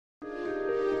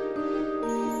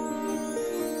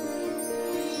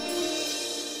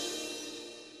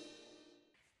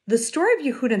The story of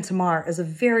Yehuda and Tamar is a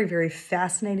very, very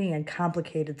fascinating and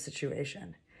complicated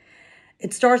situation.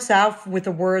 It starts out with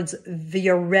the words,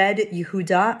 V'yared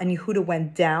Yehuda, and Yehuda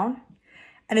went down.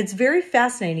 And it's very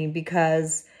fascinating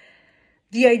because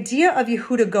the idea of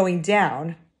Yehuda going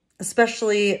down,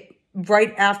 especially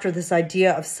right after this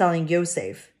idea of selling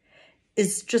Yosef,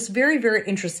 is just very, very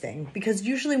interesting, because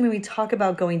usually when we talk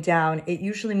about going down, it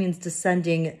usually means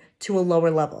descending to a lower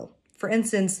level. For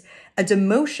instance, a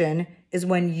demotion is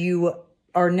when you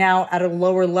are now at a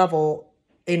lower level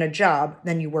in a job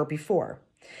than you were before.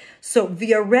 So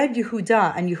V'yared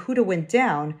Yehuda, and Yehuda went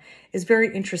down, is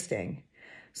very interesting.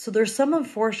 So there's some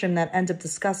unfortunate that end up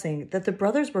discussing that the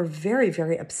brothers were very,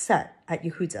 very upset at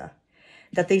Yehuda,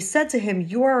 that they said to him,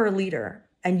 you are our leader,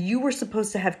 and you were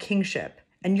supposed to have kingship,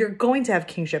 and you're going to have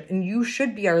kingship, and you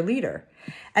should be our leader.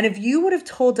 And if you would have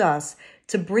told us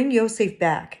to bring Yosef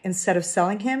back instead of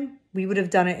selling him, we would have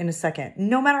done it in a second,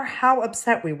 no matter how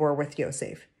upset we were with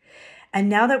Yosef. And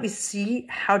now that we see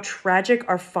how tragic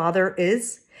our father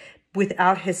is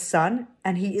without his son,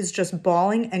 and he is just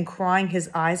bawling and crying his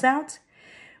eyes out,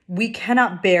 we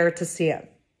cannot bear to see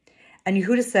it. And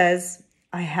Yehuda says,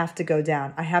 I have to go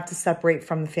down. I have to separate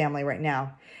from the family right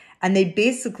now. And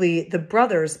the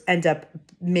brothers end up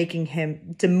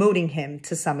demoting him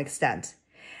to some extent.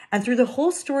 And through the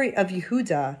whole story of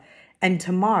Yehuda and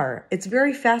Tamar, it's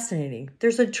very fascinating.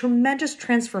 There's a tremendous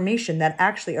transformation that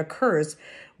actually occurs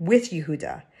with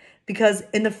Yehuda, because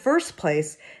in the first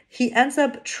place, he ends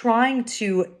up trying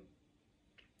to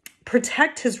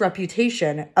protect his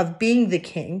reputation of being the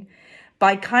king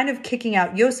by kind of kicking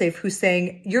out Yosef, who's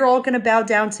saying, you're all going to bow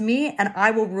down to me and I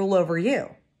will rule over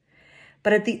you.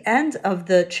 But at the end of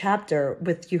the chapter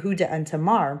with Yehuda and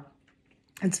Tamar,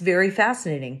 it's very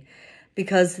fascinating,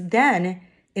 because then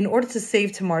in order to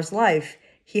save Tamar's life,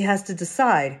 he has to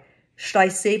decide, should I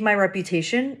save my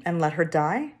reputation and let her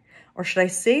die? Or should I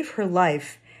save her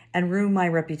life and ruin my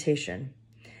reputation?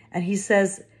 And he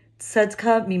says,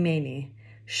 Tzedka mimeni.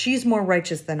 She's more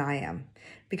righteous than I am,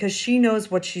 because she knows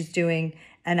what she's doing.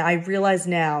 And I realize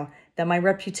now that my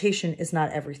reputation is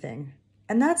not everything.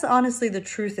 And that's honestly the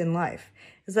truth in life,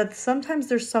 is that sometimes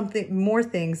there's more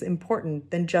things important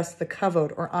than just the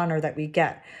kavod or honor that we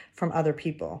get from other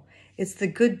people. It's the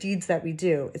good deeds that we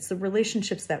do. It's the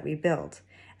relationships that we build.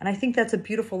 And I think that's a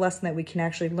beautiful lesson that we can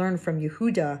actually learn from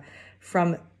Yehuda.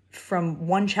 From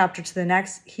one chapter to the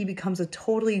next, he becomes a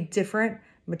totally different,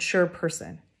 mature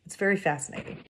person. It's very fascinating.